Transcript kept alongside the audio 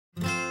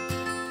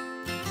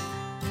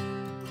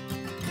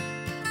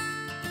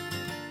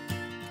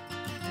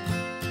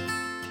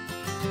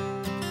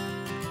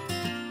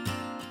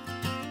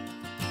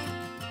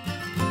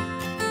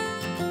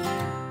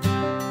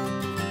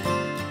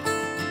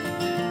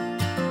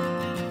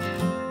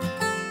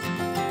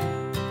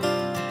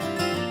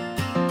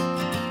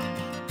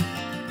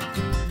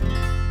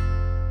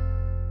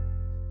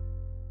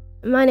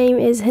My name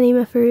is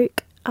Haleemah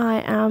Farooq.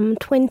 I am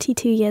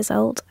 22 years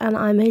old and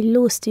I'm a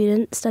law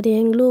student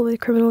studying law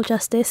with criminal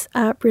justice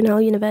at Brunel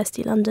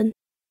University, London.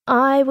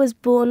 I was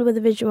born with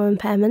a visual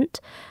impairment.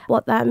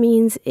 What that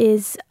means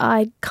is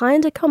I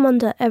kind of come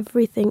under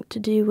everything to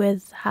do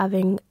with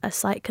having a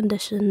sight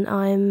condition.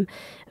 I'm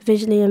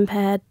visually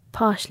impaired,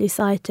 partially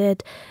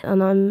sighted,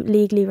 and I'm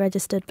legally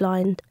registered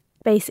blind.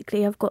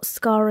 Basically, I've got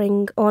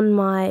scarring on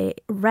my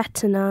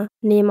retina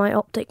near my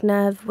optic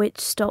nerve, which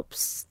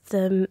stops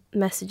the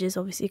messages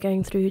obviously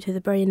going through to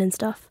the brain and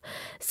stuff.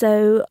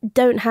 So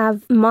don't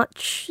have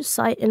much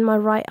sight in my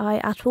right eye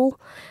at all.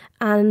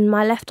 And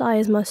my left eye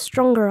is my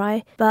stronger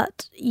eye,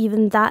 but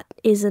even that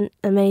isn't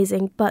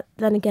amazing. But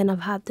then again,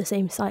 I've had the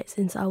same sight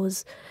since I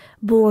was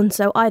born,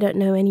 so I don't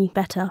know any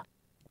better.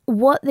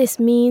 What this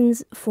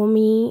means for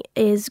me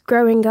is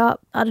growing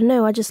up,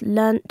 I just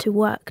learnt to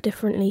work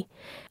differently.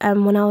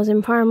 When I was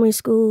in primary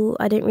school,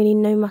 I didn't really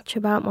know much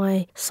about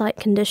my sight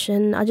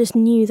condition. I just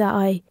knew that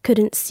I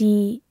couldn't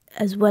see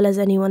as well as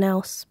anyone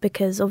else,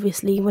 because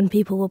obviously when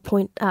people will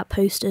point at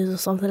posters or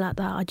something like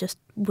that, I just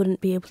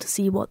wouldn't be able to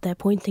see what they're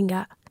pointing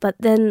at. But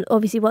then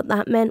obviously what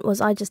that meant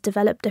was I just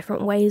developed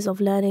different ways of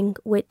learning,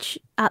 which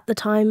at the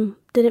time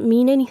didn't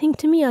mean anything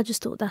to me. I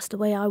just thought that's the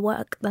way I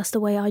work, that's the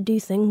way I do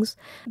things.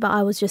 But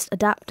I was just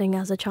adapting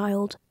as a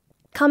child.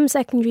 Come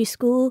secondary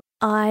school,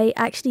 I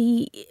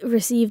actually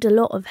received a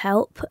lot of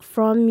help.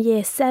 From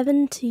year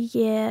 7 to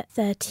year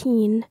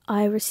 13,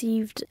 I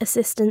received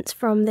assistance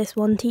from this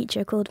one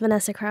teacher called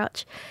Vanessa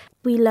Crouch.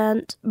 We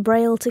learnt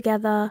Braille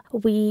together,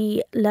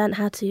 we learnt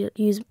how to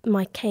use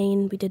my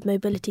cane, we did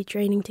mobility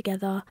training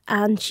together,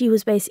 and she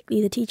was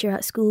basically the teacher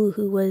at school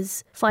who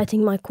was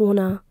fighting my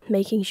corner,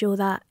 making sure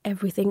that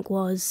everything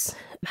was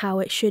how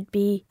it should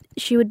be.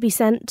 She would be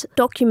sent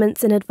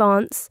documents in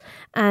advance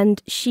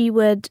and she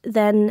would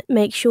then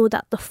make sure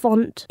that the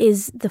font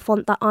is the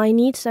font that I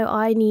need. So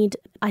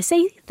I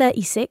say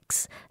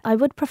 36. I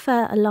would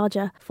prefer a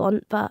larger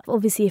font, but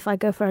obviously if I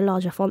go for a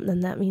larger font, then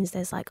that means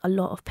there's like a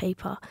lot of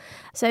paper.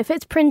 So if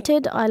it's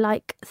printed, I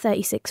like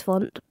 36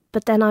 font.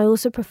 But then I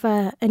also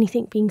prefer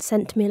anything being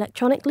sent to me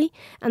electronically,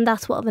 and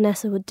that's what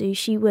Vanessa would do.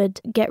 She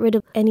would get rid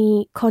of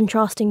any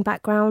contrasting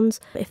backgrounds.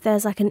 If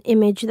there's like an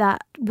image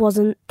that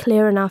wasn't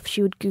clear enough,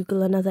 she would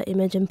Google another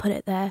image and put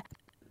it there.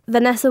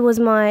 Vanessa was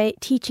my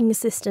teaching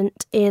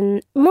assistant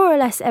in more or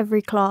less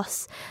every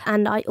class,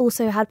 and I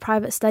also had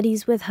private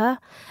studies with her.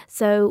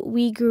 So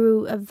we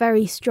grew a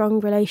very strong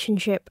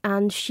relationship,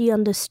 and she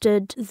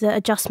understood the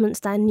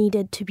adjustments that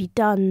needed to be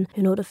done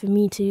in order for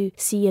me to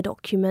see a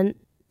document.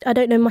 I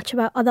don't know much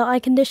about other eye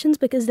conditions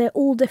because they're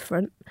all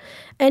different.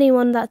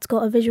 Anyone that's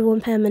got a visual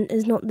impairment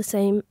is not the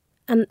same,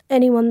 and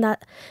anyone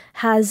that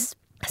has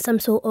some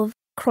sort of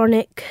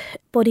chronic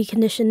body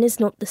condition is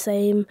not the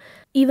same.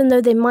 Even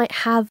though they might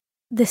have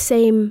the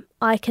same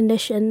eye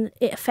condition,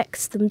 it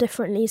affects them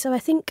differently. So I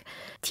think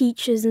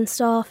teachers and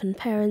staff and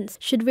parents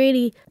should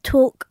really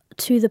talk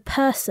to the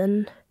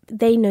person.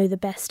 They know the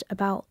best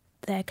about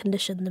their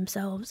condition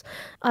themselves.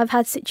 I've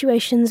had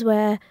situations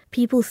where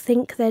people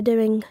think they're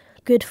doing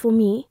good for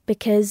me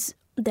because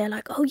they're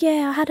like, oh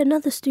yeah, I had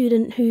another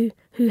student who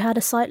had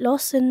a sight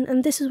loss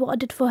and this is what I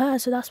did for her,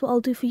 so that's what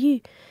I'll do for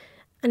you.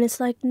 And it's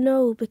like,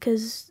 no,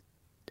 because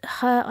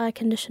her eye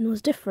condition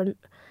was different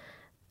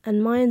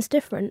and mine's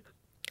different.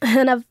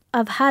 And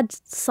I've had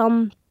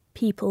some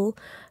people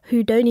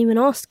who don't even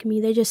ask me.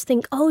 They just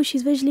think, oh,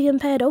 she's visually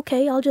impaired.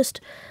 Okay, I'll just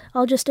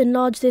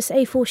enlarge this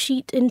A4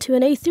 sheet into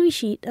an A3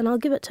 sheet and I'll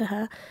give it to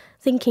her,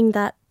 thinking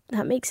that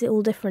makes it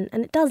all different.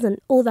 And it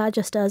doesn't. All that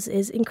just does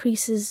is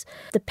increases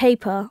the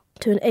paper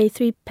to an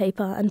A3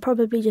 paper and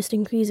probably just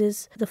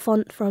increases the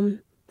font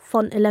from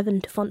font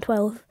 11 to font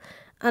 12.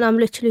 And I'm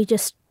literally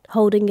just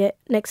holding it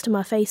next to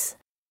my face.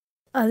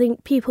 I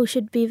think people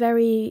should be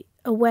very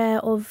aware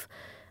of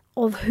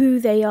who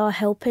they are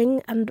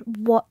helping and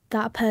what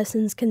that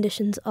person's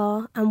conditions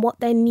are and what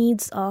their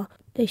needs are.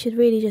 They should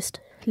really just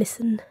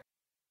listen.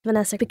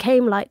 Vanessa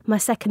became like my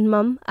second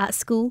mum at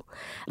school,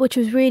 which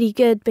was really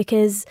good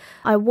because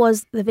I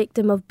was the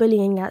victim of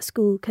bullying at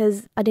school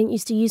because I didn't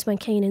used to use my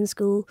cane in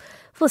school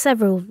for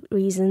several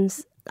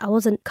reasons. I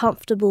wasn't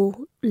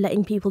comfortable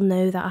letting people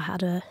know that I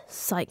had a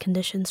sight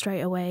condition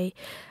straight away.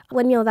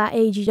 When you're that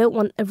age, you don't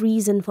want a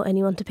reason for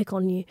anyone to pick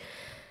on you.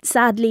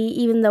 Sadly,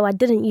 even though I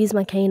didn't use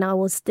my cane,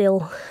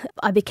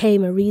 I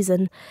became a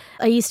reason.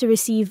 I used to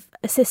receive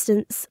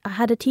assistance. I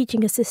had a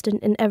teaching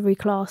assistant in every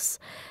class,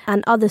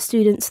 and other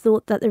students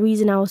thought that the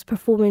reason I was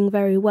performing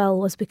very well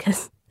was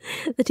because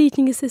the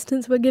teaching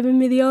assistants were giving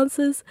me the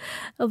answers.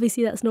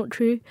 Obviously, that's not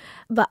true.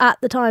 But at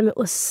the time, it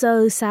was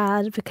so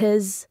sad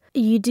because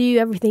you do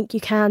everything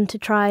you can to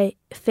try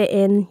fit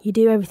in. You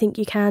do everything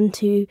you can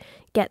to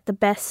get the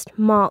best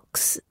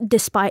marks,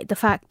 despite the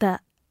fact that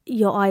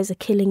your eyes are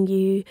killing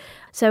you.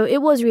 So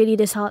it was really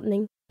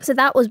disheartening. So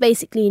that was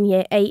basically in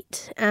year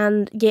 8,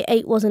 and year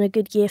 8 wasn't a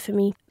good year for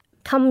me.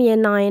 Come year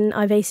 9,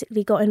 I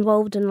basically got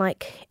involved in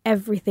like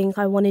everything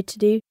I wanted to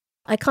do.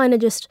 I kind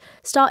of just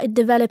started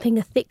developing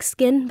a thick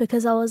skin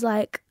because I was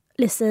like,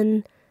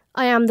 listen,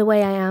 I am the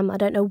way I am. I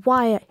don't know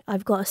why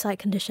I've got a sight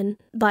condition,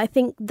 but I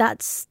think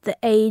that's the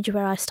age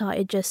where I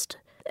started just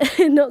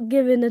not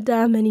giving a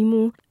damn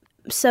anymore.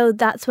 So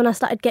that's when I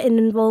started getting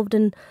involved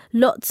in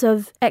lots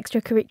of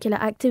extracurricular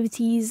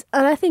activities.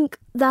 And I think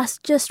that's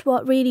just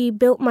what really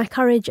built my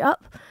courage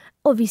up.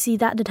 Obviously,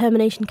 that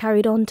determination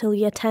carried on till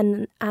year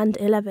 10 and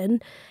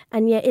 11.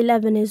 And year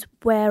 11 is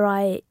where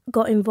I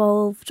got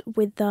involved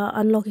with the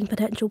Unlocking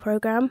Potential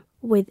programme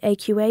with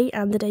AQA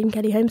and the Dame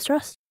Kelly Holmes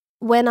Trust.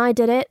 When I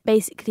did it,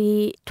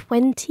 basically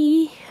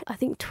 20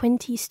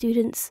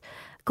 students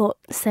got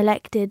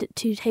selected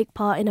to take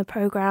part in a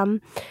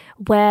programme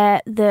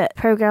where the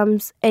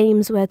programme's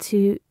aims were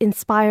to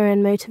inspire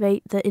and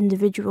motivate the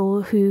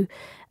individual who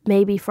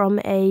may be from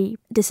a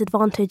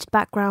disadvantaged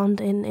background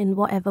in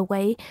whatever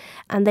way,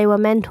 and they were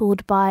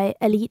mentored by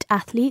elite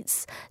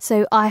athletes.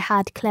 So I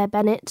had Claire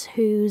Bennet,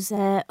 who's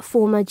a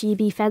former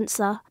GB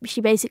fencer.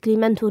 She basically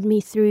mentored me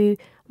through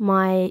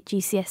my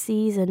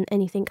GCSEs and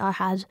anything I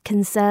had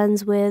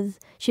concerns with.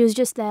 She was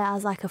just there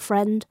as like a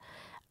friend.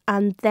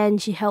 And then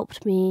she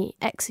helped me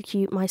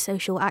execute my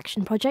social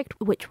action project,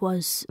 which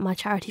was my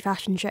charity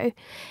fashion show.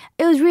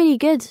 It was really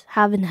good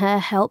having her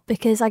help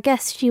because I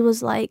guess she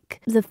was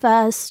like the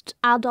first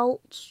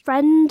adult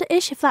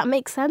friend-ish, if that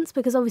makes sense,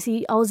 because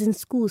obviously I was in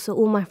school, so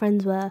all my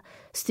friends were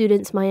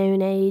students my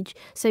own age.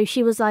 So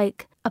she was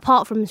like,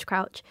 apart from Miss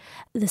Crouch,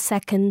 the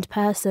second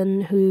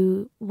person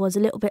who was a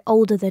little bit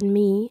older than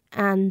me,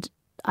 and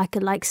I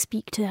could like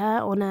speak to her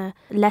on a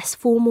less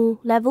formal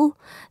level.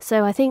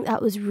 So I think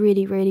that was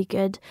really, really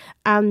good.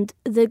 And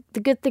the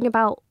good thing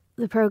about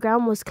the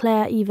programme was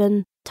Claire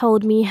even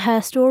told me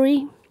her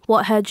story,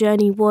 what her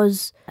journey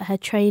was, her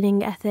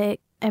training ethic,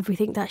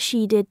 everything that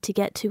she did to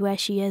get to where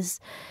she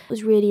is. It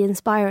was really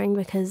inspiring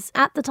because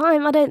at the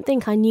time I don't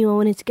think I knew I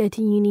wanted to go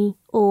to uni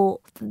or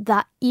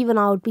that even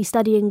I would be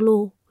studying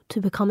law to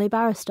become a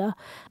barrister.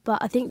 But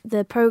I think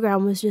the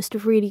programme was just a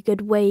really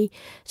good way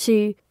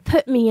to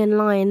put me in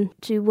line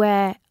to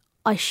where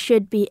I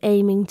should be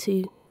aiming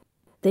to.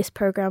 This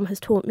programme has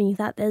taught me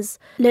that there's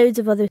loads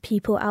of other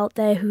people out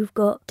there who've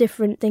got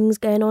different things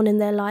going on in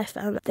their life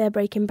and they're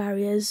breaking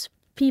barriers.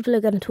 People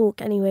are going to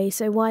talk anyway,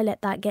 so why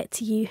let that get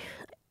to you?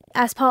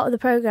 As part of the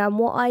programme,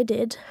 what I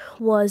did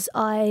was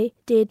I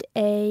did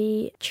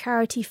a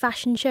charity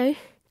fashion show.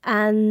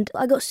 And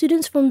I got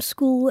students from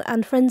school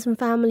and friends and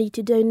family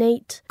to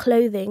donate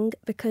clothing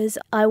because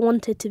I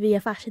wanted to be a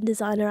fashion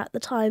designer at the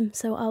time.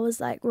 So I was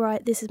like,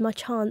 right, this is my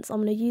chance.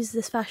 I'm going to use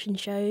this fashion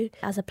show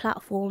as a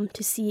platform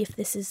to see if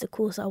this is the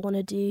course I want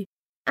to do.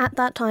 At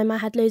that time, I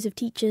had loads of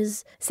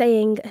teachers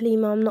saying,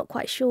 Haleemah, I'm not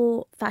quite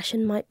sure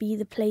fashion might be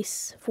the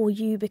place for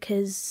you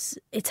because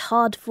it's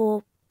hard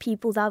for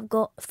people that have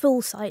got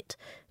full sight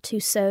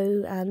to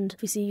sew, and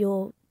obviously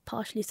you're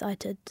partially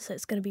sighted, so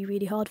it's going to be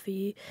really hard for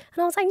you.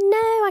 And I was like, no,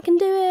 I can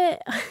do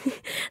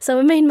it. So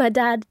I made my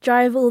dad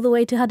drive all the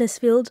way to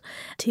Huddersfield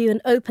to an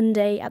open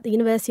day at the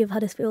University of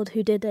Huddersfield,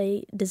 who did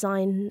a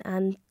design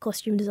and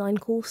costume design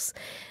course.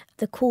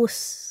 The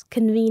course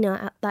convener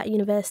at that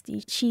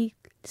university, she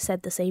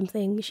said the same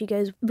thing. She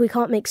goes, we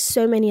can't make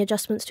so many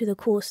adjustments to the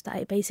course that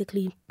it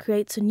basically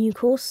creates a new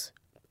course,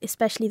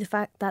 especially the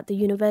fact that the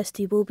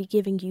university will be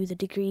giving you the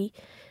degree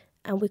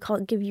and we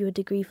can't give you a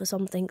degree for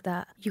something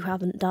that you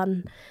haven't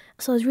done.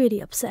 So I was really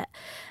upset.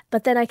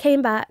 But then I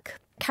came back,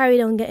 carried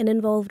on getting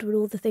involved with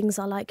all the things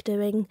I like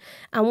doing.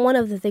 And one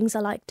of the things I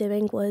liked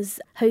doing was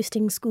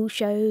hosting school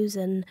shows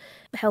and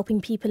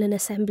helping people in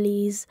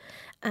assemblies.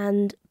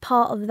 And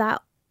part of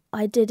that,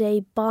 I did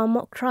a bar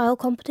mock trial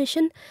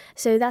competition.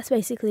 So that's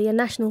basically a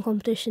national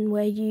competition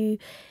where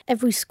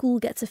every school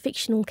gets a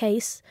fictional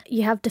case.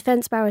 You have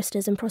defence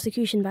barristers and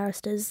prosecution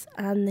barristers,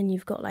 and then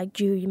you've got like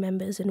jury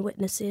members and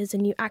witnesses,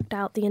 and you act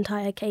out the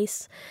entire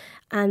case.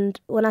 And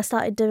when I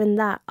started doing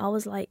that, I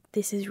was like,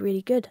 this is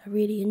really good. I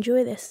really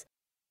enjoy this.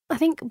 I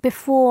think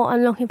before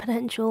Unlocking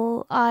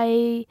Potential,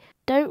 I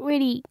don't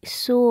really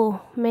saw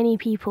many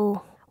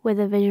people with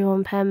a visual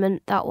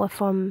impairment that were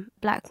from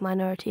black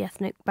minority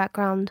ethnic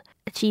background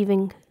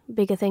achieving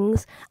bigger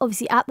things.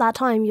 Obviously at that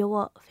time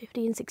you're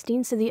 15,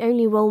 16, so the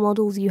only role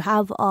models you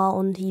have are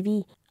on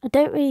TV. I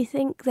don't really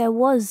think there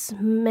was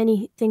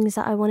many things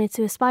that I wanted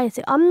to aspire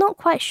to. I'm not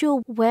quite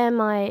sure where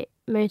my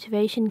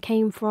motivation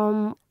came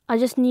from. I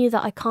just knew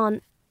that I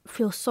can't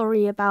feel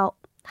sorry about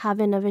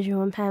having a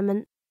visual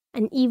impairment.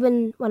 And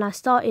even when I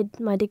started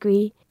my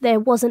degree, there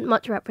wasn't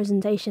much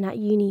representation at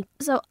uni.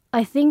 So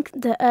I think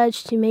the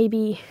urge to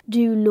maybe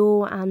do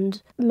law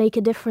and make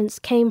a difference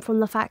came from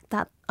the fact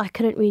that I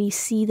couldn't really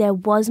see there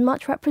was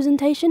much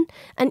representation.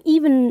 And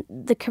even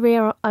the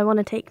career I want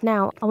to take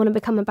now, I want to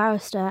become a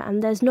barrister,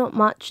 and there's not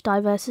much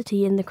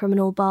diversity in the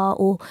criminal bar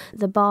or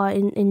the bar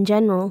in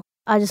general.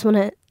 I just want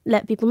to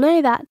let people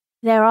know that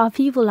there are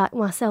people like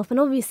myself, and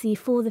obviously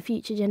for the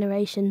future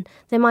generation,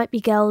 there might be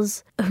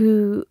girls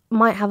who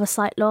might have a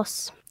sight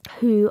loss,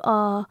 who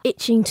are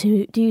itching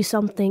to do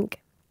something.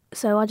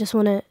 So I just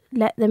want to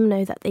let them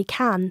know that they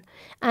can.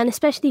 And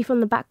especially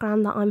from the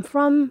background that I'm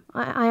from,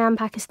 I am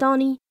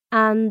Pakistani.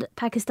 And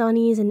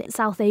Pakistanis and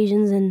South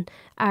Asians and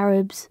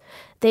Arabs,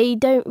 they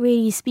don't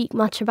really speak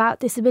much about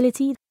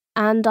disability.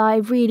 And I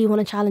really want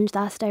to challenge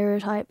that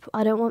stereotype.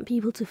 I don't want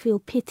people to feel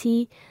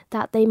pity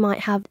that they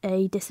might have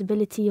a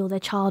disability or their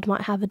child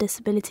might have a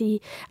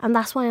disability. And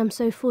that's why I'm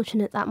so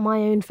fortunate that my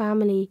own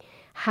family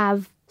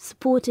have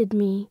supported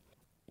me.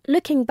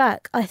 Looking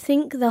back, I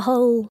think the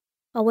whole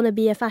I want to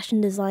be a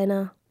fashion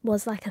designer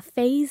was like a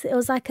phase. It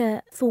was like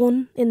a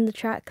thorn in the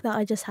track that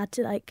I just had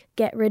to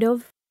get rid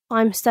of.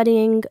 I'm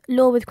studying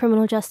law with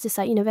criminal justice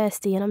at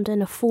university and I'm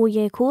doing a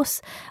 4-year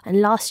course. And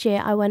last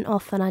year I went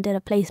off and I did a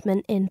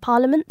placement in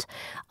Parliament.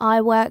 I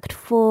worked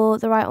for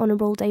the Right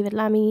Honourable David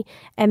Lammy,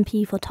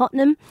 MP for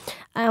Tottenham.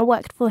 I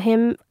worked for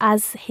him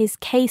as his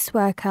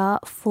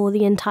caseworker for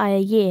the entire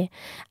year.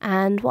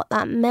 And what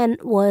that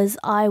meant was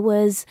I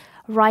was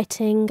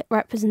writing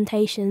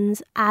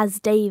representations as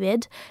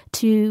David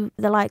to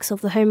the likes of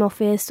the Home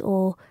Office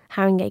or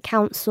Haringey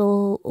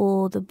Council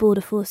or the Border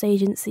Force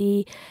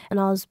Agency, and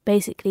I was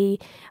basically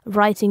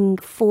writing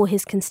for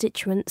his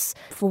constituents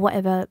for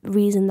whatever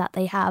reason that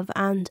they have.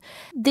 And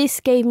this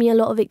gave me a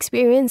lot of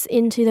experience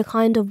into the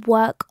kind of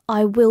work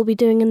I will be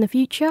doing in the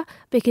future,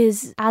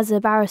 because as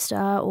a barrister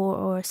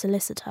or a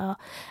solicitor,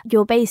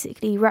 you're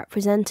basically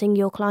representing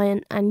your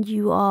client and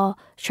you are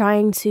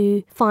trying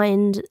to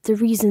find the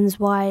reasons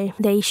why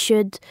they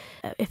should,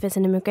 if it's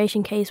an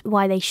immigration case,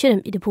 why they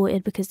shouldn't be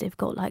deported because they've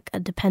got a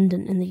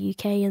dependent in the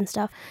UK and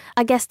stuff.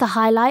 I guess to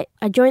highlight,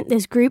 I joined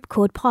this group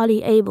called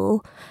Parley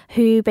Able,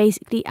 who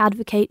basically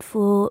advocate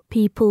for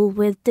people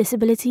with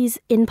disabilities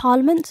in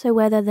Parliament. So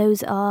whether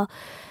those are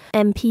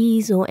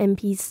MPs or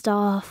MP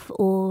staff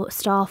or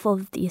staff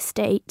of the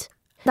estate.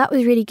 That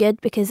was really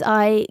good because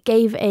I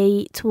gave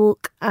a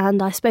talk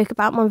and I spoke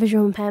about my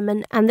visual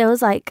impairment and there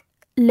was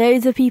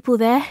loads of people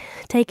there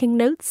taking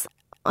notes.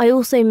 I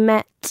also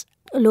met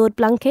Lord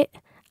Blunkett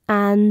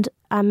and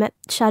I met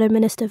Shadow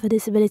Minister for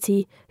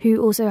Disability,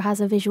 who also has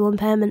a visual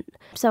impairment.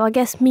 So I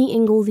guess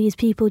meeting all these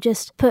people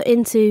just put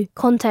into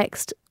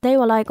context, they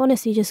were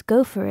honestly, just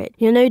go for it.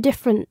 You're no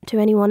different to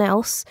anyone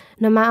else,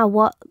 no matter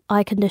what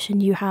eye condition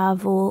you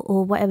have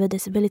or whatever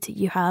disability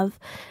you have.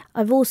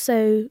 I've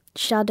also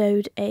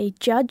shadowed a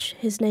judge.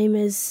 His name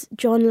is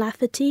John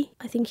Lafferty.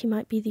 I think he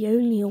might be the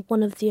only or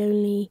one of the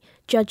only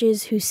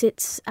judges who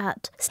sits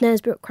at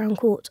Snaresbrook Crown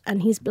Court,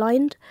 and he's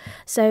blind.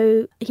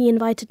 So he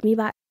invited me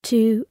back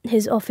to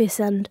his office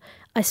and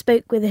I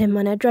spoke with him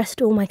and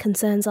addressed all my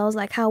concerns. I was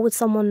like, how would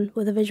someone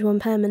with a visual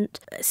impairment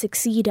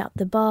succeed at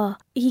the bar?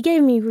 He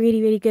gave me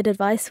really, really good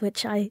advice,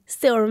 which I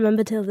still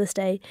remember till this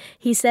day.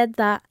 He said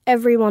that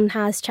everyone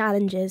has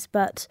challenges,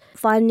 but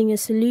finding a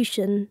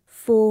solution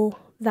for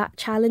that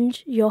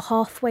challenge, you're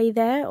halfway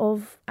there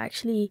of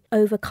actually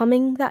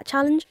overcoming that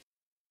challenge.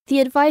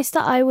 The advice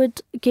that I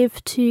would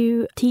give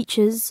to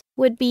teachers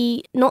would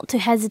be not to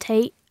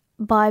hesitate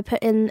by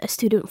putting a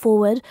student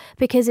forward,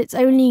 because it's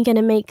only going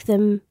to make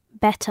them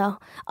better.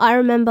 I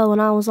remember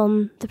when I was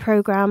on the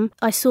programme,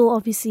 I saw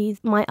obviously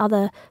my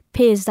other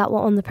peers that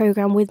were on the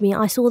programme with me,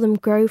 I saw them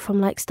grow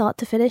from start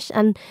to finish,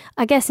 and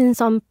I guess in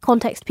some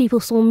context people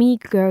saw me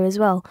grow as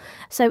well.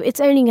 So it's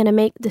only going to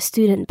make the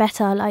student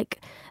better.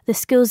 The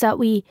skills that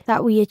we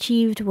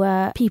achieved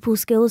were people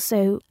skills,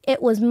 so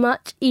it was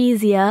much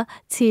easier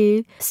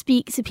to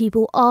speak to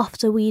people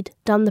after we'd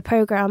done the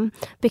programme,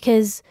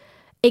 because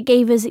it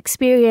gave us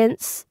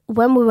experience.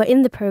 When we were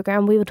in the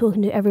programme, we were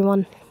talking to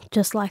everyone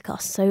just like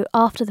us. So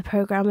after the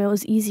programme, it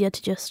was easier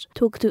to just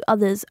talk to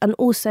others. And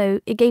also,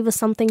 it gave us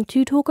something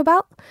to talk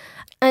about.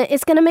 And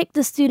it's going to make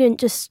the student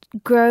just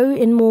grow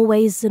in more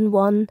ways than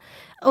one.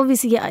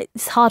 Obviously,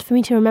 it's hard for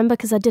me to remember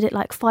because I did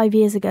it 5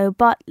 years ago.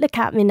 But look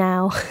at me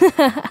now.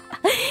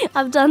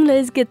 I've done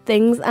those good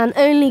things, and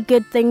only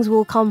good things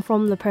will come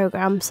from the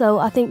programme. So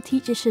I think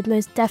teachers should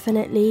most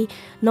definitely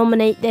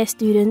nominate their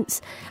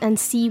students and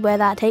see where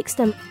that takes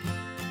them.